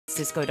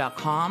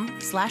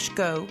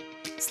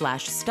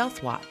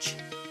cisco.com/go/stealthwatch.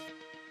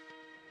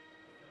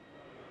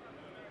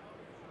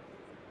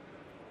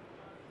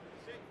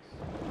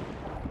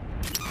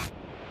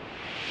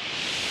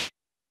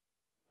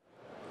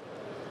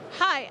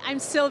 Hi, I'm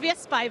Silvia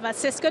Spiva,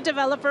 Cisco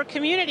Developer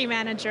Community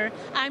Manager.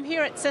 I'm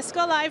here at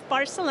Cisco Live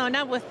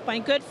Barcelona with my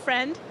good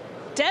friend,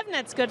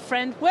 DevNet's good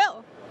friend,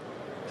 Will.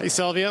 Hey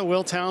Silvia,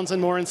 Will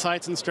Townsend, Moor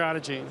Insights and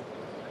Strategy.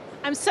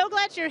 I'm so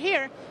glad you're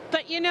here,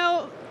 but you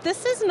know,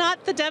 this is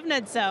not the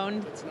DevNet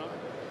zone. It's not.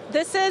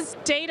 This is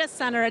data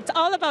center. It's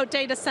all about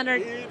data center.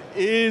 It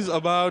is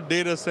about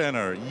data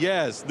center.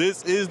 Yes,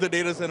 this is the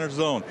data center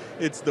zone.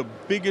 It's the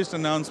biggest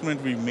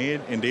announcement we've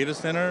made in data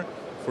center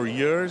for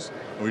years.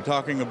 We're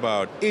talking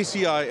about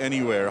ACI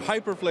anywhere,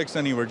 HyperFlex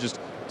anywhere,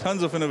 just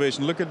tons of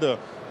innovation. Look at the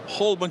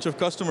whole bunch of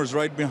customers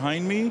right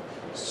behind me.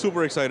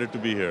 Super excited to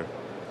be here.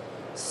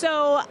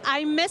 So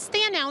I missed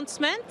the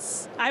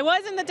announcements. I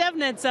was in the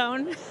DevNet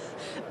zone.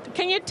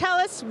 Can you tell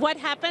us what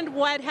happened,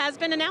 what has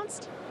been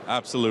announced?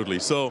 Absolutely.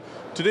 So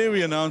today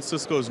we announced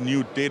Cisco's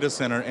new data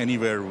center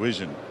anywhere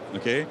vision,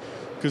 okay?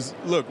 Because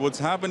look, what's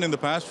happened in the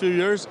past few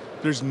years,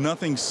 there's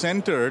nothing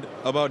centered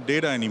about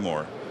data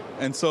anymore.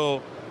 And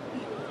so,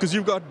 because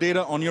you've got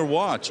data on your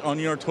watch, on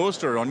your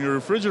toaster, on your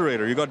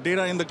refrigerator, you've got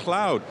data in the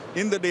cloud,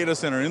 in the data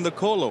center, in the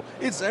colo,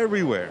 it's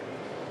everywhere.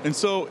 And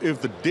so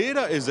if the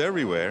data is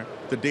everywhere,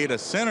 the data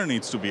center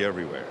needs to be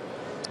everywhere.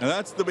 And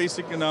that's the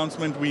basic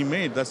announcement we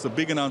made. That's the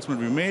big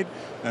announcement we made,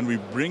 and we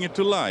bring it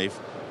to life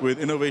with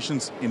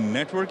innovations in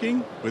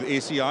networking, with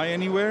ACI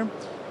Anywhere,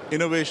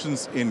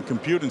 innovations in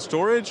compute and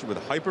storage, with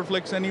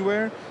HyperFlex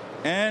Anywhere,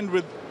 and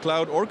with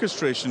cloud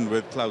orchestration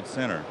with Cloud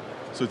Center.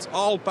 So it's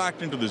all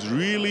packed into this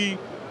really,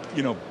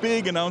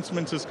 big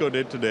announcement Cisco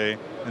did today,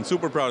 and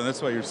super proud, and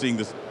that's why you're seeing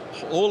this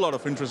whole lot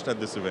of interest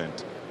at this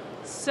event.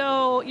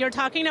 So you're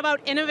talking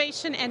about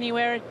innovation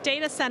anywhere,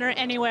 data center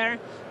anywhere.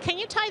 Can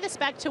you tie this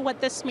back to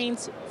what this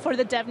means for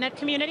the DevNet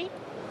community?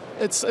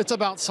 It's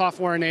about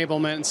software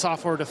enablement and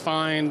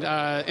software-defined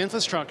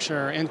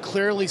infrastructure, and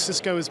clearly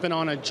Cisco has been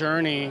on a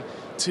journey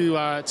to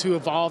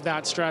evolve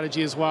that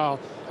strategy as well.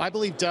 I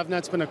believe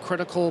DevNet's been a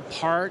critical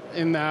part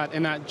in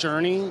that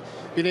journey,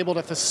 being able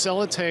to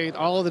facilitate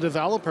all of the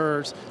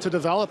developers to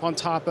develop on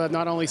top of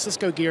not only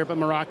Cisco gear, but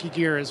Meraki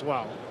gear as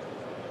well.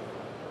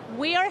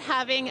 We are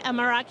having a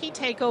Meraki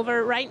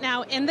takeover right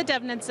now in the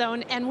DevNet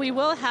zone, and we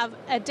will have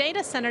a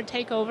data center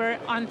takeover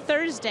on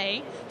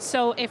Thursday.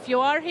 So if you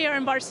are here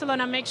in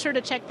Barcelona, make sure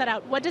to check that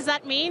out. What does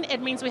that mean?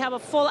 It means we have a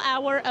full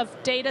hour of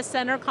data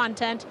center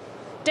content,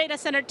 data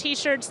center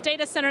t-shirts,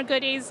 data center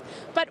goodies.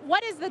 But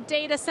what is the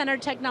data center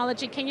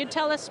technology? Can you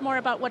tell us more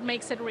about what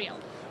makes it real?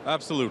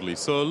 Absolutely.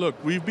 So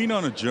look, we've been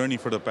on a journey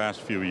for the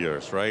past few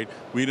years, right?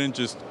 We didn't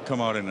just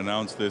come out and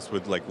announce this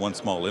with like one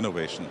small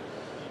innovation.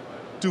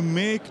 To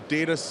make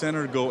data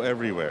center go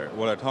everywhere,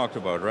 what I talked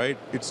about, right?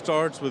 It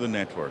starts with a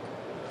network.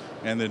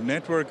 And the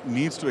network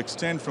needs to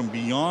extend from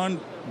beyond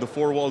the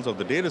four walls of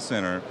the data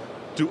center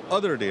to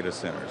other data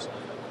centers,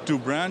 to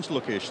branch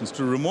locations,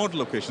 to remote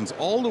locations,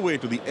 all the way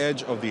to the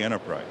edge of the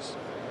enterprise.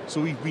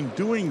 So we've been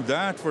doing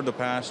that for the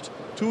past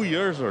 2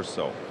 years or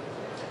so.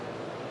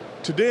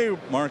 Today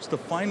marks the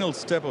final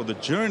step of the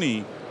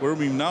journey where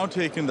we've now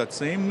taken that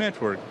same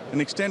network and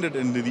extended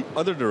into the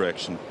other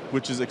direction,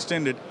 which is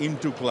extended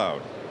into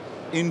cloud,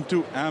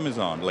 into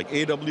Amazon, like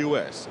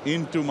AWS,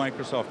 into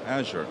Microsoft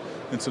Azure.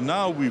 And so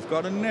now we've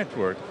got a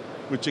network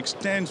which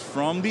extends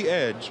from the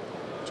edge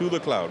to the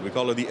cloud. We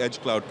call it the edge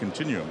cloud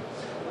continuum.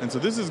 And so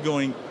this is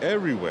going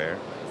everywhere,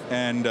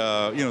 and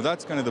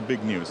that's kind of the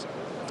big news.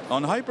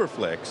 On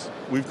HyperFlex,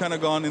 we've kind of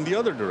gone in the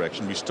other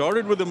direction. We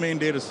started with the main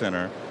data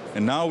center,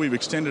 and now we've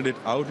extended it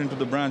out into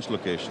the branch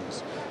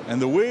locations.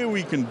 And the way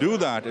we can do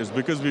that is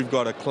because we've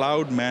got a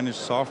cloud-managed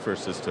software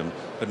system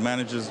that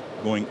manages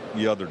going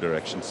the other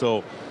direction.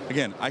 So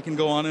again, I can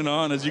go on and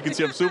on. As you can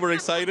see, I'm super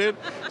excited.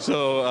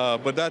 So,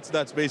 but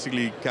that's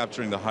basically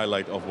capturing the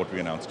highlight of what we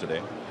announced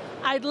today.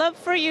 I'd love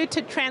for you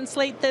to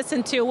translate this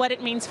into what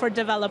it means for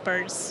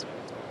developers.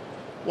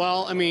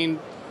 Well,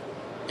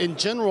 in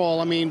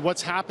general,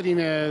 what's happening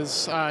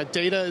is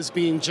data is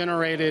being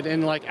generated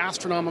in like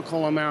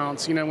astronomical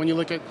amounts. When you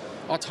look at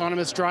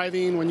autonomous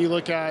driving, when you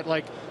look at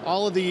like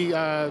all of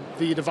the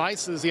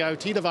devices, the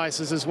IoT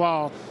devices as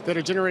well, that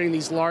are generating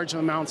these large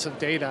amounts of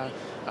data.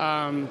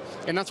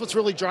 And that's what's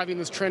really driving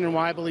this trend, and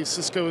why I believe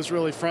Cisco is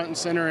really front and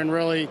center and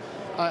really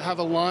have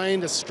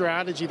aligned a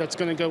strategy that's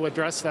going to go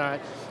address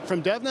that.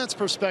 From DevNet's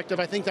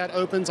perspective, I think that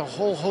opens a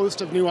whole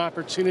host of new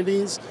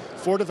opportunities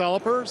for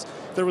developers.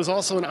 There was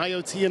also an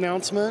IoT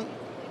announcement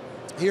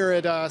here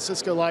at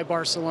Cisco Live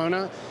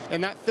Barcelona,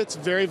 and that fits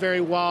very,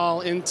 very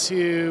well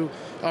into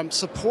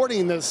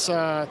supporting this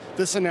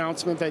this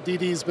announcement that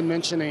DD's been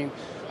mentioning.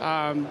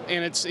 And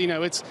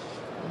it's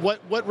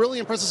what really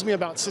impresses me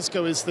about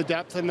Cisco is the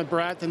depth and the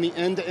breadth and the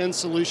end-to-end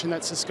solution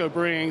that Cisco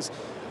brings.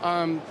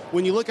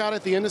 When you look out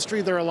at the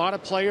industry, there are a lot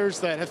of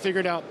players that have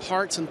figured out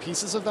parts and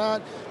pieces of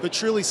that, but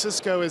truly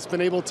Cisco has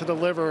been able to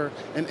deliver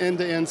an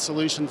end-to-end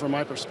solution from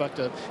my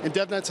perspective. And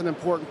DevNet's an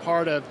important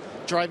part of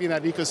driving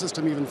that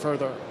ecosystem even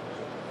further.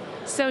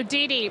 So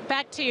Didi,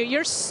 back to you.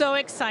 You're so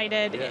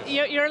excited.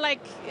 Yes. You're like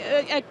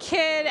a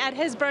kid at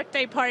his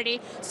birthday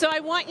party. So I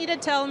want you to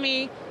tell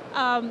me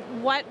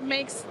what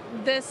makes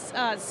this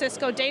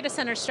Cisco data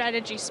center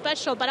strategy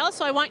special, but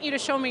also I want you to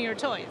show me your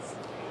toys.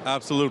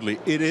 Absolutely.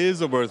 It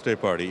is a birthday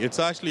party. It's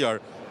actually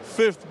our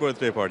 5th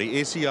birthday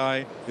party.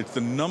 ACI, it's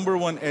the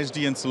 #1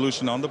 SDN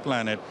solution on the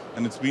planet,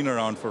 and it's been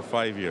around for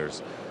 5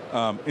 years.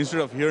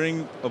 Instead of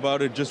hearing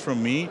about it just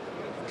from me,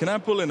 can I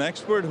pull an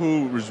expert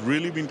who has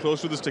really been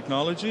close to this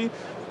technology?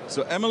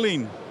 So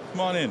Emmeline,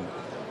 come on in.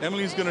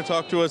 Emmeline's going to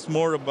talk to us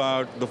more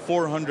about the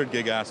 400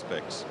 gig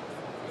aspects.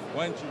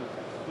 Why don't you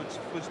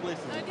switch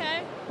places?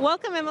 Okay.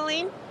 Welcome,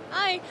 Emmeline.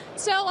 Hi.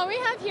 So what we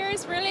have here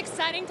is really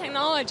exciting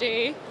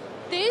technology.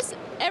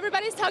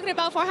 Everybody's talking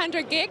about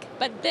 400 gig,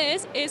 but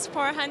this is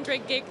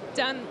 400 gig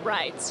done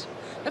right.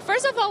 But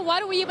first of all, why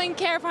do we even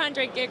care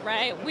 400 gig,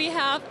 right? We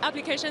have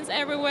applications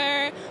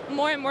everywhere,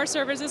 more and more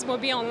services will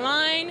be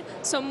online,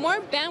 so more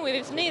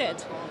bandwidth is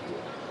needed,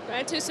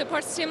 right, to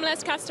support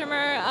seamless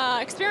customer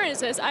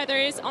experiences, either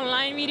it's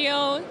online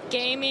video,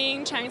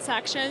 gaming,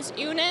 transactions,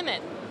 you name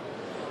it.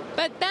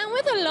 But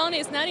bandwidth alone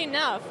is not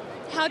enough.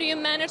 How do you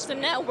manage the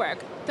network,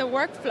 the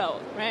workflow,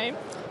 right?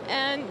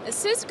 And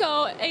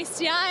Cisco,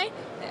 ACI,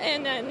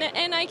 and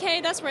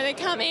NIK, that's where they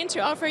come in to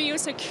offer you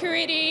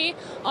security,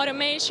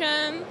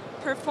 automation,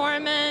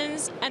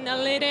 performance,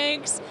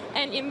 analytics,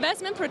 and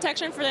investment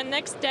protection for the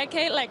next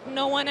decade like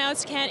no one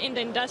else can in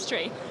the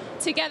industry.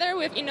 Together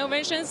with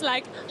innovations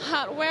like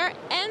hardware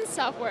and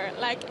software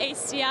like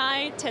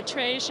ACI,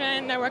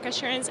 Tetration, Network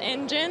Assurance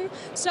Engine.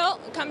 So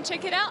come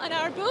check it out at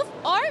our booth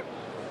or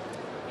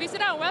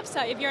visit our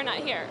website if you're not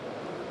here.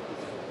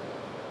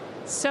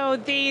 So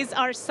these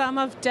are some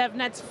of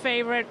DevNet's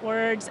favorite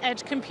words: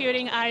 edge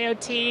computing,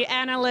 IoT,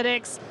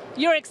 analytics.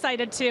 You're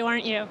excited too,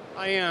 aren't you?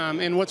 I am,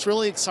 and what's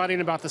really exciting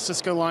about the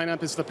Cisco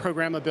lineup is the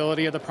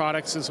programmability of the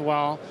products as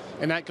well,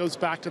 and that goes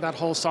back to that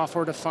whole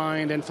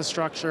software-defined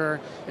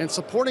infrastructure and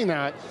supporting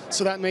that,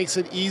 so that makes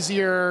it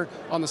easier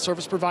on the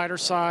service provider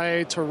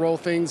side to roll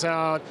things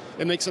out.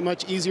 It makes it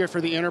much easier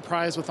for the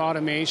enterprise with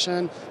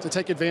automation to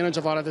take advantage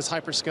of a lot of this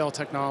hyperscale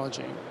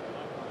technology.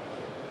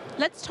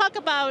 Let's talk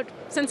about,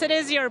 since it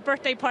is your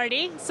birthday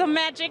party, some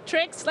magic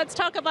tricks. Let's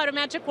talk about a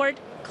magic word: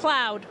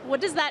 cloud. What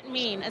does that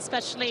mean,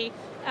 especially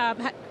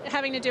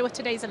having to do with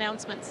today's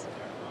announcements?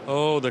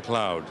 Oh, the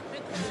cloud.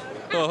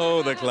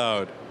 Oh, the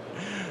cloud.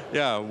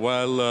 Yeah,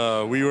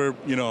 while we were,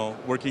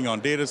 working on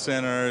data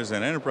centers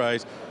and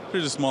enterprise,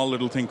 there's a small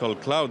little thing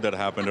called cloud that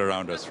happened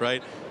around us,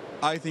 right?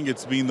 I think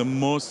it's been the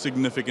most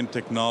significant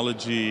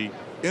technology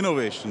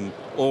innovation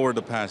over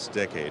the past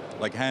decade,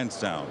 like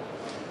hands down.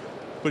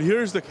 But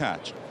here's the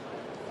catch.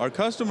 Our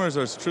customers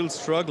are still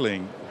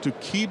struggling to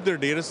keep their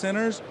data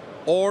centers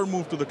or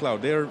move to the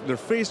cloud. They're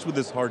faced with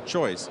this hard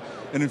choice.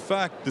 And in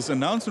fact, this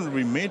announcement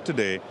we made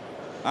today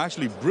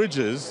actually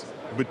bridges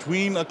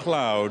between a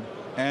cloud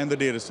and the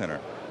data center.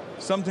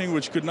 Something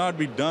which could not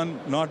be done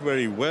not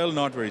very well,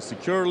 not very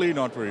securely,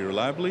 not very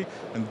reliably,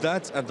 and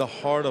that's at the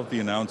heart of the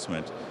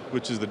announcement,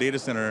 which is the data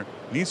center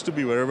needs to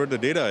be wherever the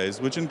data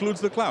is, which includes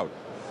the cloud.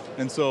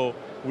 And so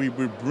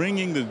we're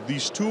bringing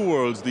these two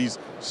worlds, these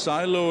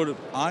siloed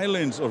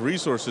islands of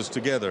resources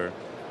together,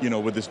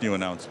 with this new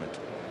announcement.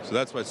 So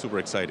that's why it's super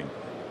exciting.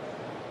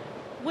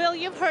 Will,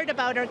 you've heard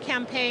about our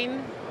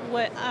campaign,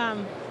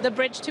 the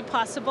Bridge to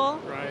Possible.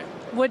 Right.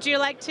 Would you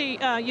like to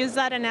use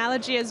that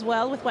analogy as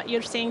well with what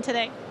you're seeing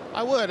today?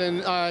 I would,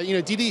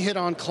 and Didi hit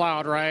on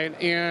cloud, right?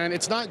 And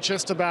it's not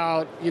just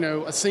about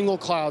a single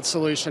cloud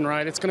solution,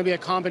 right? It's going to be a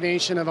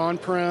combination of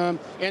on-prem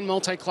and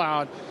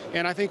multi-cloud.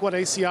 And I think what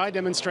ACI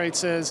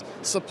demonstrates is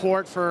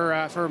support for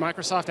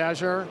Microsoft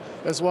Azure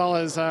as well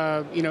as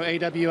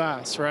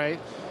AWS, right?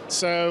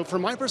 So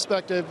from my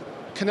perspective,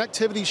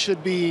 connectivity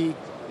should be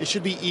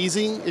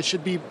easy, it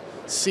should be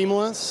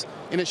seamless,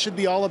 and it should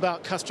be all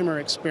about customer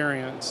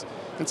experience.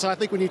 And so I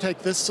think when you take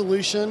this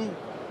solution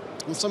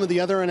and some of the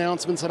other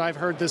announcements that I've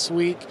heard this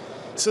week,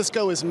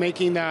 Cisco is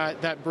making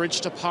that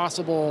bridge to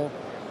possible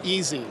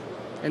easy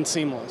and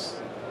seamless.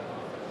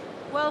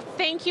 Well,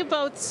 thank you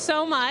both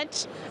so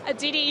much.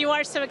 Didi, you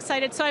are so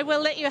excited, so I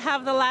will let you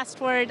have the last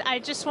word. I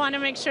just want to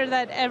make sure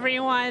that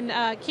everyone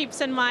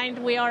keeps in mind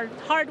we are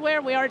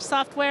hardware, we are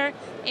software,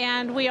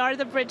 and we are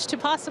the bridge to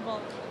possible.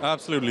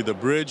 Absolutely, the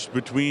bridge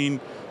between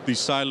the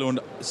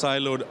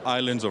siloed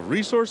islands of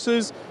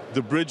resources,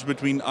 the bridge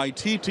between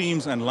IT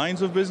teams and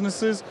lines of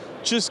businesses,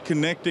 just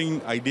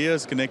connecting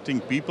ideas, connecting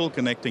people,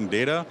 connecting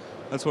data.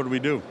 That's what we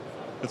do.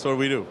 That's what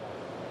we do.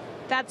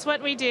 That's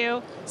what we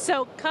do.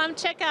 So come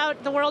check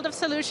out the World of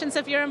Solutions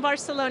if you're in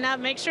Barcelona.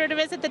 Make sure to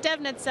visit the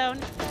DevNet Zone.